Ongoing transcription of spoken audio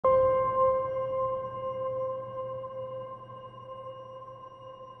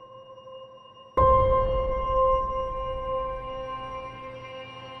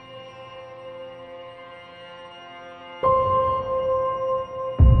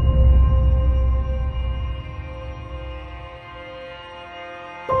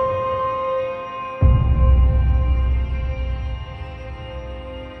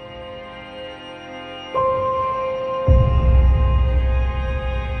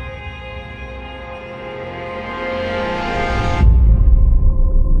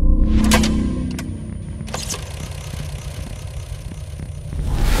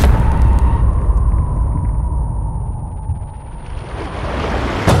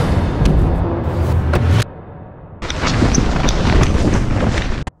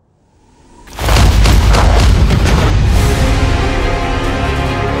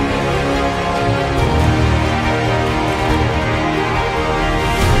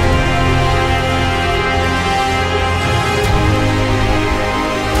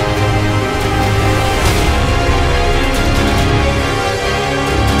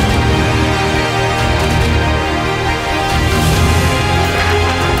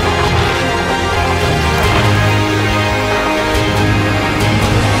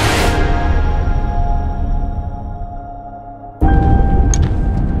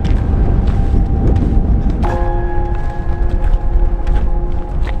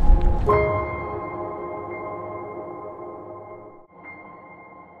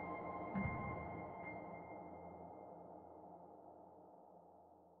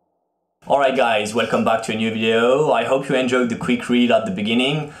Alright guys, welcome back to a new video. I hope you enjoyed the quick reel at the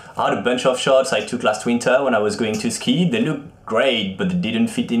beginning. I had a bunch of shots I took last winter when I was going to ski. They looked great, but they didn't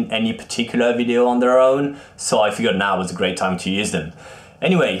fit in any particular video on their own, so I figured now was a great time to use them.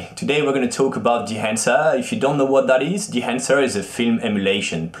 Anyway, today we're going to talk about Dehancer. If you don't know what that is, Dehancer is a film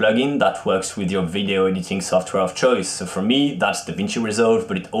emulation plugin that works with your video editing software of choice. So for me, that's DaVinci Resolve,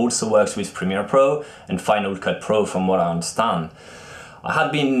 but it also works with Premiere Pro and Final Cut Pro from what I understand. I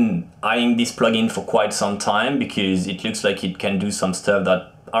had been eyeing this plugin for quite some time because it looks like it can do some stuff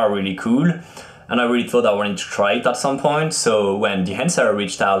that are really cool, and I really thought I wanted to try it at some point. So when Dehancer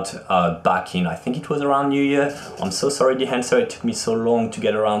reached out back in, I think it was around New Year, I'm so sorry Dehancer, it took me so long to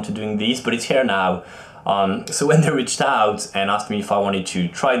get around to doing this, but it's here now. So when they reached out and asked me if I wanted to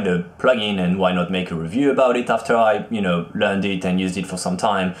try the plugin and why not make a review about it after I, learned it and used it for some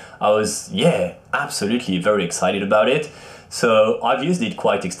time, I was, yeah, absolutely very excited about it. So I've used it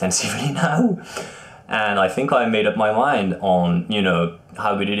quite extensively now, and I think I made up my mind on,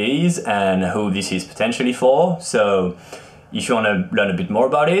 how good it is and who this is potentially for. So if you want to learn a bit more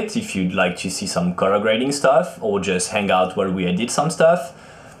about it, if you'd like to see some color grading stuff or just hang out while we edit some stuff,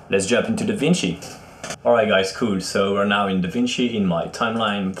 let's jump into DaVinci. Alright guys, cool. So we're now in DaVinci in my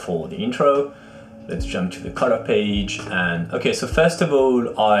timeline for the intro. Let's jump to the color page. And okay, so first of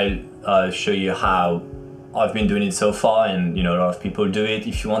all, I'll show you how I've been doing it so far, and a lot of people do it.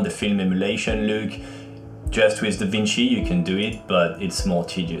 If you want the film emulation look, just with DaVinci you can do it, but it's more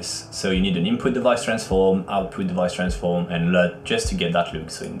tedious. So you need an input device transform, output device transform, and LUT just to get that look.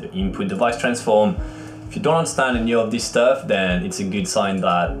 So in the input device transform, if you don't understand any of this stuff, then it's a good sign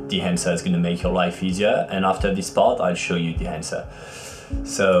that Dehancer is going to make your life easier. And after this part, I'll show you Dehancer.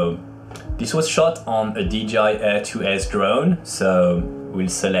 So this was shot on a DJI Air 2S drone. So we'll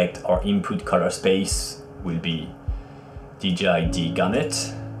select our input color space will be DJI D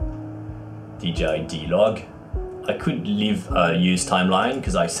gamut, DJI D log. I could leave use timeline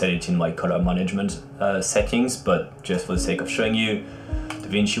because I set it in my color management settings, but just for the sake of showing you,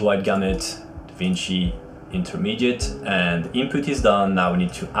 DaVinci wide gamut, DaVinci intermediate, and the input is done. Now we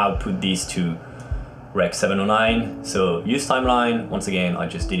need to output this to Rec 709. So use timeline, once again, I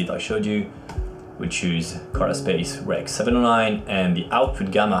just did it, I showed you. We choose color space Rec 709, and the output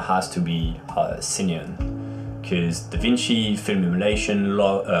gamma has to be Sinian, because DaVinci film emulation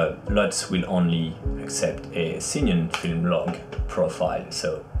LUTs will only accept a Sinian film log profile.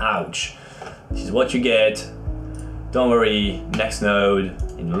 So ouch, this is what you get. Don't worry, next node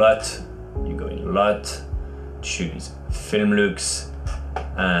in LUT, you go in LUT, choose film looks,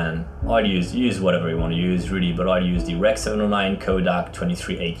 and I'll use whatever you want to use really, but I'll use the Rec 709 Kodak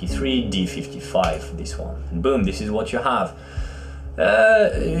 2383 D55, this one, and boom, this is what you have.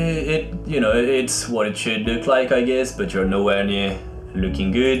 It's what it should look like, I guess, but you're nowhere near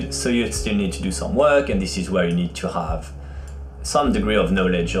looking good, so you still need to do some work, and this is where you need to have some degree of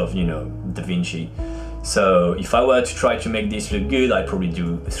knowledge of DaVinci. So if I were to try to make this look good, I'd probably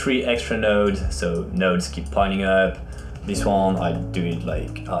do 3 extra nodes, so nodes keep piling up. This one, I'd do it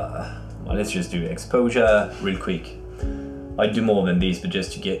like, well, let's just do exposure real quick. I'd do more than this, but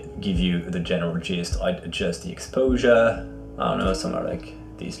just to give you the general gist, I'd adjust the exposure. I don't know, somewhere like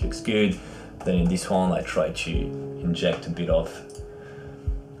this looks good. Then in this one, I try to inject a bit of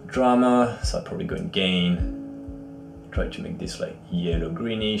drama, so I probably go in gain. Try to make this like yellow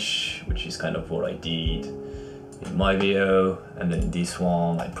greenish, which is kind of what I did in my video. And then in this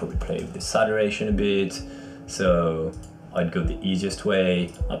one, I'd probably play with the saturation a bit. So I'd go the easiest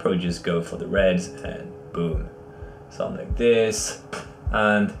way. I'll probably just go for the reds and boom, something like this.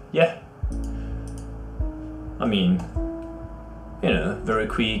 And yeah, I mean, very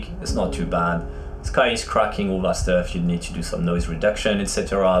quick, it's not too bad. Sky is cracking, all that stuff, you need to do some noise reduction,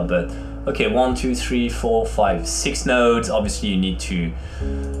 etc. But okay, 1, 2, 3, 4, 5, 6 nodes. Obviously you need to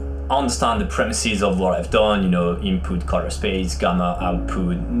understand the premises of what I've done, input, color space, gamma,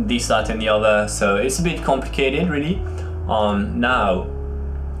 output, this, that, and the other. So it's a bit complicated, really. Now,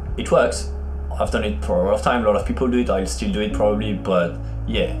 it works. I've done it for a lot of time, a lot of people do it, I'll still do it probably, but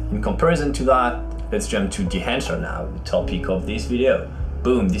yeah, in comparison to that, let's jump to Dehancer now, the topic of this video.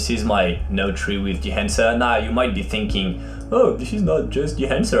 Boom, this is my node tree with Dehancer. Now, you might be thinking, oh, this is not just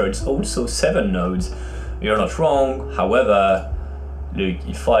Dehancer, it's also 7 nodes. You're not wrong, however, look,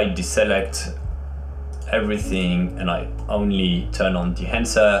 if I deselect everything and I only turn on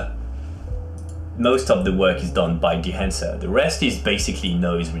Dehancer, most of the work is done by Dehancer. The rest is basically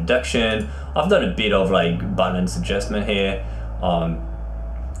noise reduction. I've done a bit of like balance adjustment here.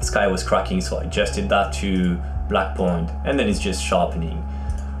 Sky was cracking, so I adjusted that to black point, and then it's just sharpening.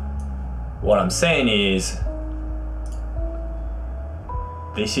 What I'm saying is,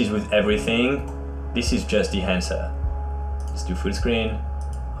 this is with everything. This is just Dehancer. Let's do full screen.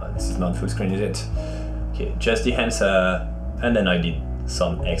 This is not full screen, is it? Okay, just Dehancer, and then I did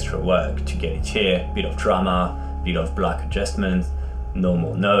some extra work to get it here. Bit of drama, bit of black adjustment, no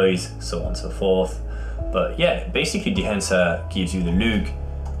more noise, so on and so forth. But yeah, basically Dehancer gives you the look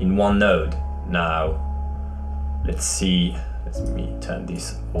in one node. Now, let's see, let me turn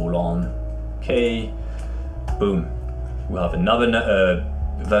this all on. Okay, boom. We'll have another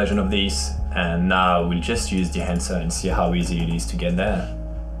version of this, and now we'll just use Dehancer and see how easy it is to get there.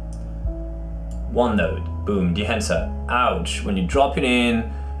 One node, boom, Dehancer. Ouch, when you drop it in,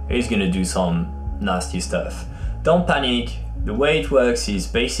 it's gonna do some nasty stuff. Don't panic. The way it works is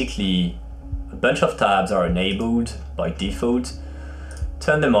basically a bunch of tabs are enabled by default.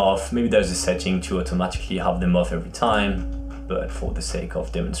 Turn them off. Maybe there's a setting to automatically have them off every time, but for the sake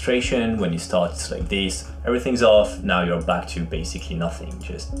of demonstration, when you start it's like this, everything's off. Now you're back to basically nothing,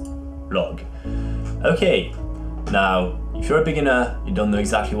 just log. Okay, now if you're a beginner, you don't know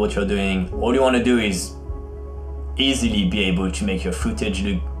exactly what you're doing, all you want to do is easily be able to make your footage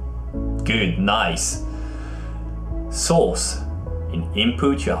look good, nice. Source. In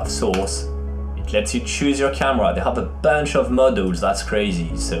input you have source. It lets you choose your camera. They have a bunch of models, that's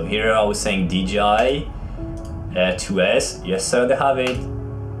crazy. So here I was saying DJI 2S, yes sir, they have it.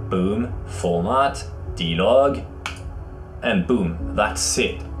 Boom, format, D-Log, and boom, that's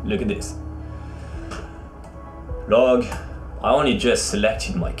it. Look at this. Log. I only just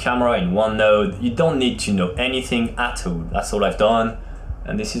selected my camera in one node. You don't need to know anything at all. That's all I've done.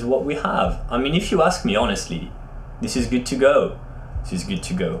 And this is what we have. I mean, if you ask me honestly, this is good to go. This is good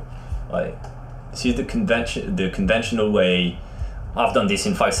to go. Like, this is the conventional way. I've done this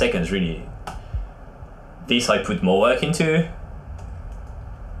in 5 seconds, really. This I put more work into.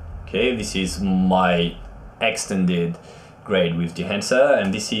 Okay, this is my extended grade with Dehancer,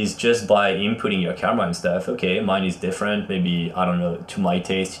 and this is just by inputting your camera and stuff. Okay, mine is different. Maybe, I don't know, to my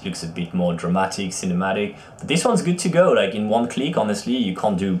taste, it looks a bit more dramatic, cinematic. But this one's good to go. Like in one click, honestly, you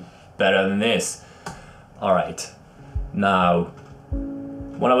can't do better than this. All right. Now,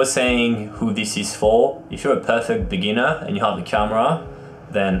 when I was saying who this is for, if you're a perfect beginner and you have the camera,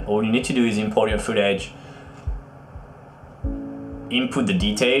 then all you need to do is import your footage, input the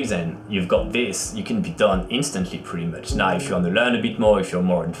details, and you've got this. You can be done instantly pretty much. Now, if you want to learn a bit more, if you're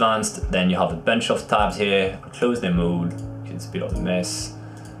more advanced, then you have a bunch of tabs here. Close them all, it's a bit of a mess.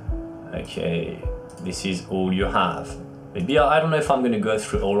 Okay, this is all you have. Maybe, I don't know if I'm going to go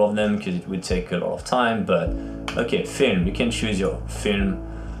through all of them because it would take a lot of time, but okay, film. You can choose your film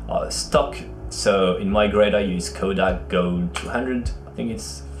stock. So in my grade, I use Kodak Gold 200. I think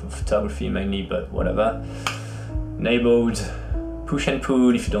it's for photography mainly, but whatever. Enabled. Push and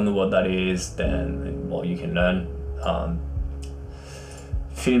pull. If you don't know what that is, then well, you can learn.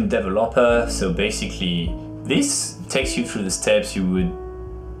 Film developer. So basically, this takes you through the steps you would.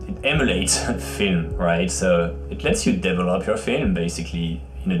 It emulates film, right? So it lets you develop your film basically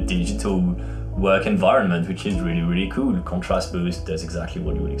in a digital work environment, which is really, really cool. Contrast boost does exactly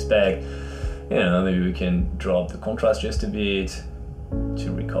what you would expect. You know, maybe we can drop the contrast just a bit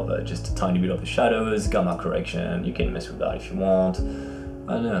to recover just a tiny bit of the shadows. Gamma correction, you can mess with that if you want.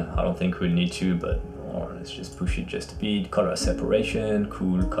 I don't know, I don't think we'll need to, but let's just push it just a bit. Color separation,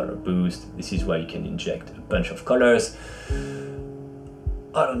 cool. Color boost, this is where you can inject a bunch of colors.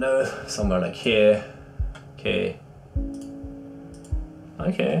 I don't know, somewhere like here. Okay.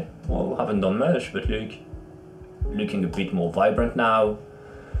 Okay, well, haven't done much, but look, looking a bit more vibrant now.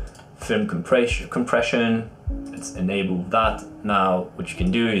 Film compression, let's enable that. Now, what you can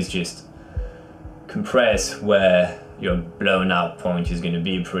do is just compress where your blown out point is going to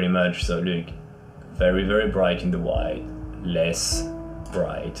be pretty much. So look, very, very bright in the white, less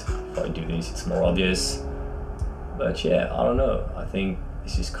bright. If I do this, it's more obvious. But yeah, I don't know, I think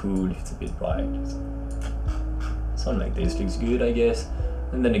this is cool if it's a bit bright. Something like this looks good, I guess.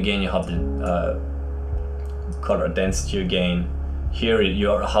 And then again, you have the color density again. Here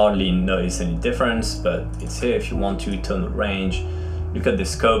you hardly notice any difference, but it's here if you want to. Tonal range. Look at the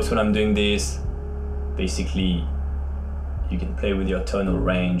scopes when I'm doing this. Basically, you can play with your tonal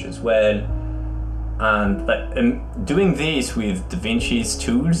range as well. And doing this with DaVinci's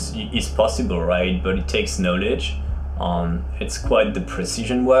tools is possible, right? But it takes knowledge. It's quite the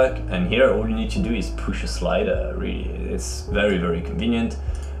precision work, and here all you need to do is push a slider. Really, it's very, very convenient.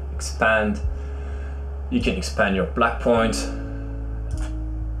 Expand. You can expand your black point.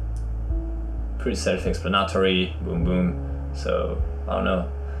 Pretty self-explanatory. Boom, boom. So I don't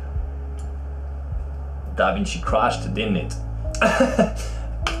know. DaVinci crashed, didn't it?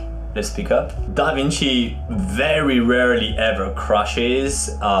 let's pick up. DaVinci very rarely ever crashes.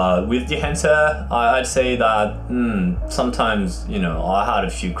 With Dehancer, I'd say that sometimes, you know, I had a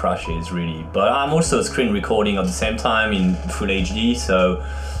few crashes really, but I'm also screen recording at the same time in full HD, so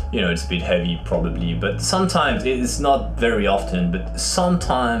you know, it's a bit heavy probably, but sometimes it's not very often, but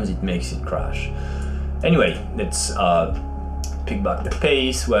sometimes it makes it crash. Anyway, let's pick back the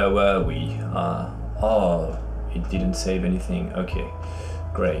pace. Where were we? Oh, it didn't save anything. Okay,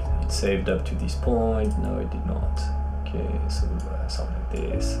 great. It saved up to this point. No, it did not. Okay, so something like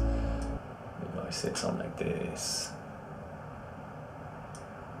this. Maybe I said something like this.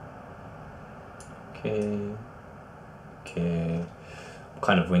 Okay. Okay. I'm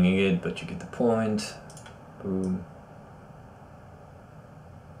kind of winging it, but you get the point. Boom.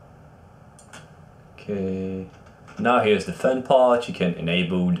 Okay. Now here's the fun part. You can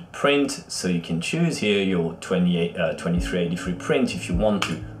enable print, so you can choose here your 2383 print if you want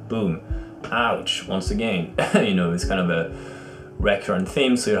to. Boom. Ouch. Once again, you know, it's kind of a recurrent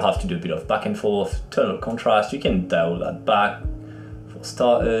theme, so you'll have to do a bit of back and forth. Turn on contrast. You can dial that back for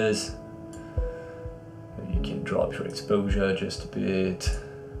starters. Maybe you can drop your exposure just a bit.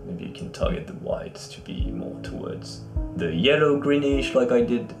 Maybe you can target the whites to be more towards the yellow greenish like I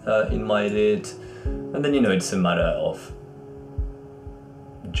did in my edit. And then, you know, it's a matter of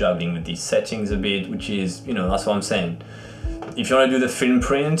juggling with these settings a bit, which is, you know, that's what I'm saying. If you want to do the film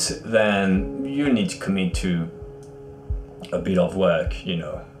print, then you need to commit to a bit of work, you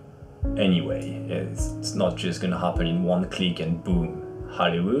know, anyway. It's not just going to happen in one click and boom,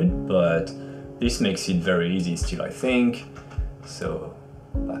 Hollywood, but this makes it very easy still, I think. So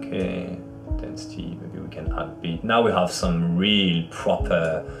back here, density, maybe we can add a bit. Now we have some real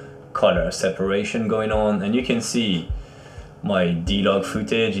proper color separation going on, and you can see my D-Log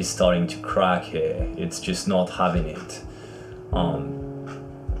footage is starting to crack here. It's just not having it.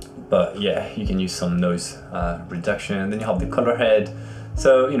 But yeah, you can use some noise reduction. Then you have the color head.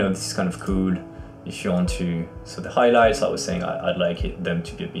 So, you know, this is kind of cool if you want to. So the highlights, I was saying I'd like them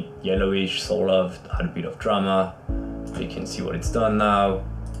to be a bit yellowish, sort of, add a bit of drama. You can see what it's done now.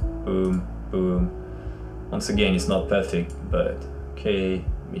 Boom, boom. Once again, it's not perfect, but okay.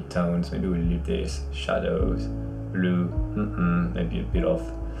 Midtones, maybe we'll leave this. Shadows, blue, maybe a bit of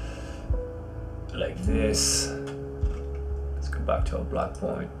like this. Let's go back to our black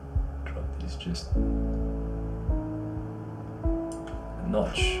point. Drop this just a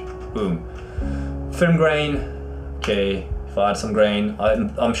notch. Boom. Film grain. Okay, if I add some grain,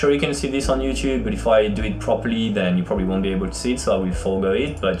 I'm sure you can see this on YouTube, but if I do it properly, then you probably won't be able to see it, so I will forego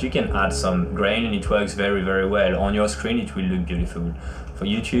it. But you can add some grain and it works very, very well. On your screen, it will look beautiful. For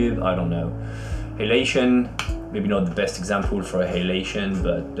YouTube, I don't know. Halation, maybe not the best example for a halation,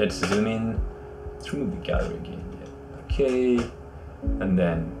 but let's zoom in. Let's remove the gallery again. Yeah. Okay, and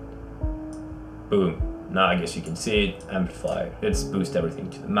then boom. Now I guess you can see it. Amplify. Let's boost everything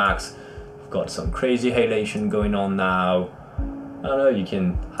to the max. We've got some crazy halation going on now. I don't know, you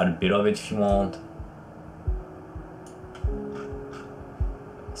can add a bit of it if you want.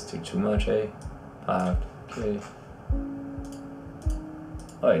 Still too much, eh? Okay.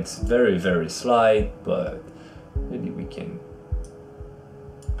 Oh, it's very, very slight, but maybe we can.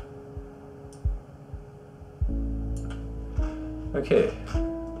 Okay,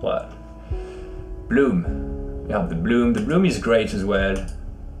 what? Bloom. We have the bloom. The bloom is great as well.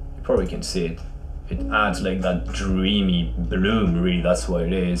 You probably can see it. It adds like that dreamy bloom, really, that's what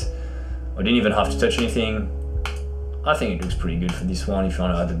it is. I didn't even have to touch anything. I think it looks pretty good for this one if you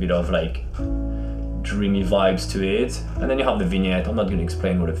want to add a bit of like dreamy vibes to it. And then you have the vignette. I'm not going to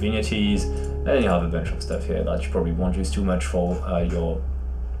explain what a vignette is. And then you have a bunch of stuff here that you probably won't use too much for your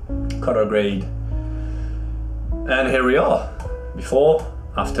color grade. And here we are. Before,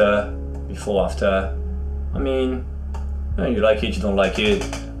 after, before, after. I mean, you like it, you don't like it.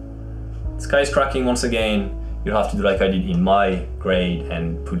 Sky's cracking once again. You'll have to do like I did in my grade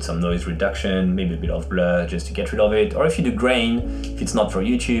and put some noise reduction, maybe a bit of blur just to get rid of it. Or if you do grain, if it's not for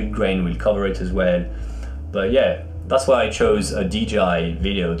YouTube, grain will cover it as well. But yeah, that's why I chose a DJI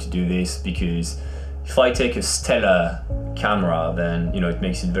video to do this, because if I take a stellar camera, then, you know, it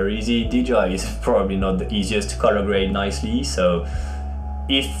makes it very easy. DJI is probably not the easiest to color grade nicely. So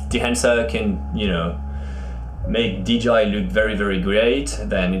if Dehancer can, you know, make DJI look very, very great,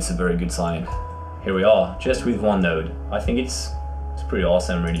 then it's a very good sign. Here we are, just with one node. I think it's pretty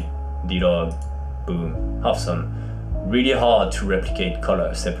awesome, really. D-Log, boom. Have some really hard to replicate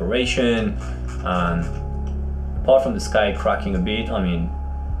color separation. And apart from the sky cracking a bit, I mean,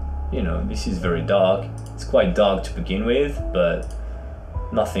 you know, this is very dark. It's quite dark to begin with, but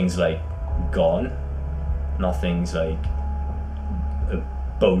nothing's like gone. Nothing's like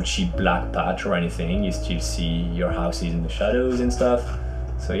bulgy black patch or anything. You still see your houses in the shadows and stuff.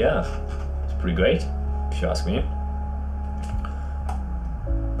 So yeah, it's pretty great, if you ask me.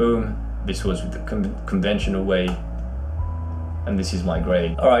 Boom, this was with the conventional way, and this is my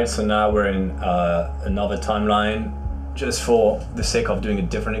grade. Alright, so now we're in another timeline, just for the sake of doing a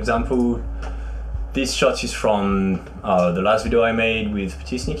different example. This shot is from the last video I made with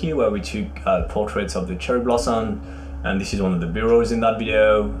Petit Sneaky, where we took portraits of the cherry blossom, and this is one of the B-rolls in that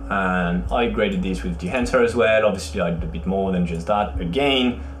video, and I graded this with Dehancer as well. Obviously I did a bit more than just that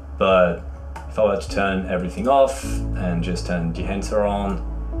again, but if I were to turn everything off and just turn Dehancer on,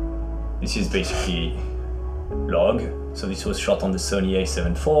 this is basically log. So this was shot on the Sony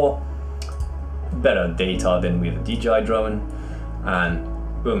a7 IV, better data than with a DJI drone, and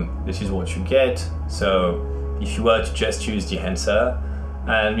boom, this is what you get. So if you were to just use Dehancer,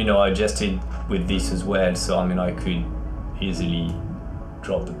 and you know, I adjusted with this as well, so I mean I could easily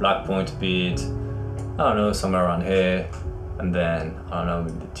drop the black point a bit, I don't know, somewhere around here, and then I don't know,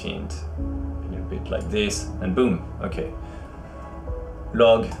 maybe the tint a little bit like this, and boom, okay.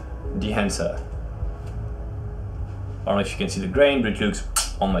 Log, Dehancer. I don't know if you can see the grain, but it looks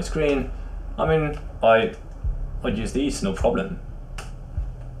on my screen. I mean, I'd use these, no problem.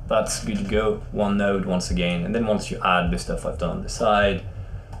 That's good to go. One node once again, and then once you add the stuff I've done on the side,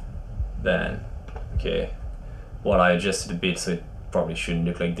 then okay, well, I adjusted a bit, so it probably shouldn't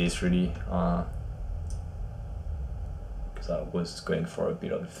look like this really, because I was going for a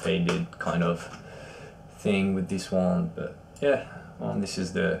bit of a faded kind of thing with this one. But yeah, well, this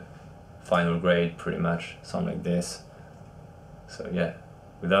is the final grade, pretty much something like this. So yeah,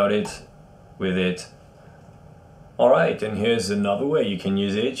 without it, with it. Alright, and here's another way you can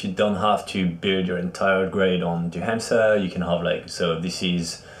use it. You don't have to build your entire grade on Dehancer. You can have like, so this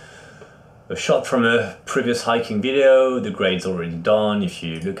is a shot from a previous hiking video. The grade's already done. If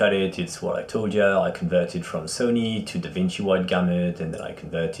you look at it, it's what I told you. I converted from Sony to DaVinci wide gamut, and then I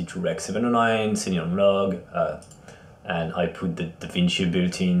converted to Rec 709, Xenon log, and I put the DaVinci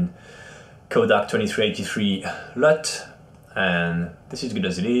built-in Kodak 2383 LUT, and this is good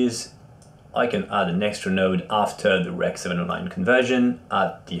as it is. I can add an extra node after the Rec 709 conversion,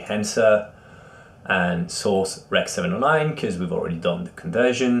 add Dehancer and source Rec 709 because we've already done the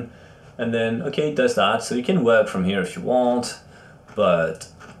conversion, and then okay, it does that. So you can work from here if you want, but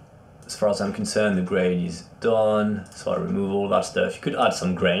as far as I'm concerned, the grade is done. So I remove all that stuff. You could add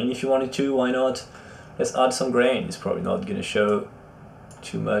some grain if you wanted to, why not? Let's add some grain. It's probably not gonna show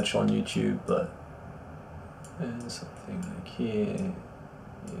too much on YouTube, but something like here.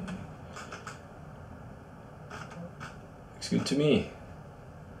 Yeah. Looks good to me.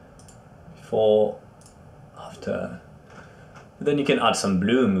 Before, after. But then you can add some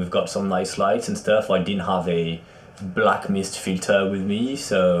bloom. We've got some nice lights and stuff. I didn't have a black mist filter with me,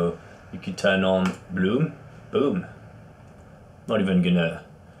 so you could turn on bloom. Boom. Not even gonna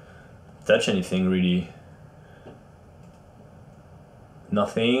touch anything really.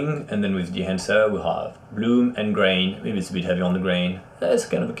 Nothing. And then with Dehancer we have bloom and grain. Maybe it's a bit heavy on the grain. That's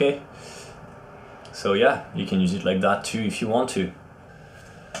kind of okay. So yeah, you can use it like that too if you want to.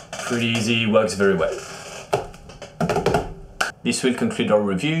 Pretty easy, works very well. This will conclude our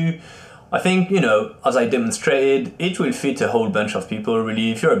review. I think, you know, as I demonstrated, it will fit a whole bunch of people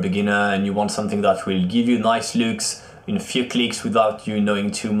really. If you're a beginner and you want something that will give you nice looks in a few clicks without you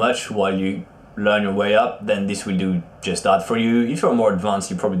knowing too much while you learn your way up, then this will do just that for you. If you're more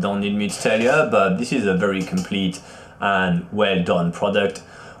advanced, you probably don't need me to tell you, but this is a very complete and well done product.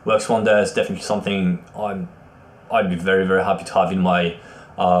 Works wonders, definitely something I'd be very, very happy to have in my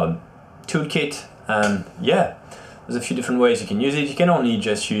toolkit. And yeah, there's a few different ways you can use it. You can only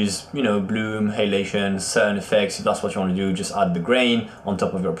just use, you know, bloom, halation, certain effects. If that's what you want to do, just add the grain on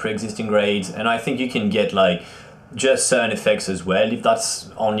top of your pre-existing grades. And I think you can get like just certain effects as well, if that's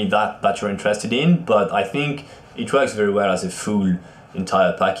only that you're interested in. But I think it works very well as a full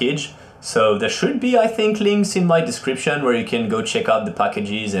entire package. So there should be, I think, links in my description where you can go check out the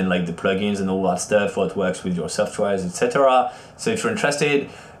packages and like the plugins and all that stuff, what works with your softwares, etc. So if you're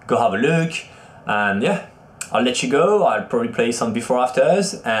interested, go have a look. And yeah, I'll let you go. I'll probably play some before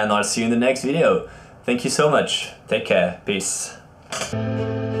afters, and I'll see you in the next video. Thank you so much. Take care. Peace.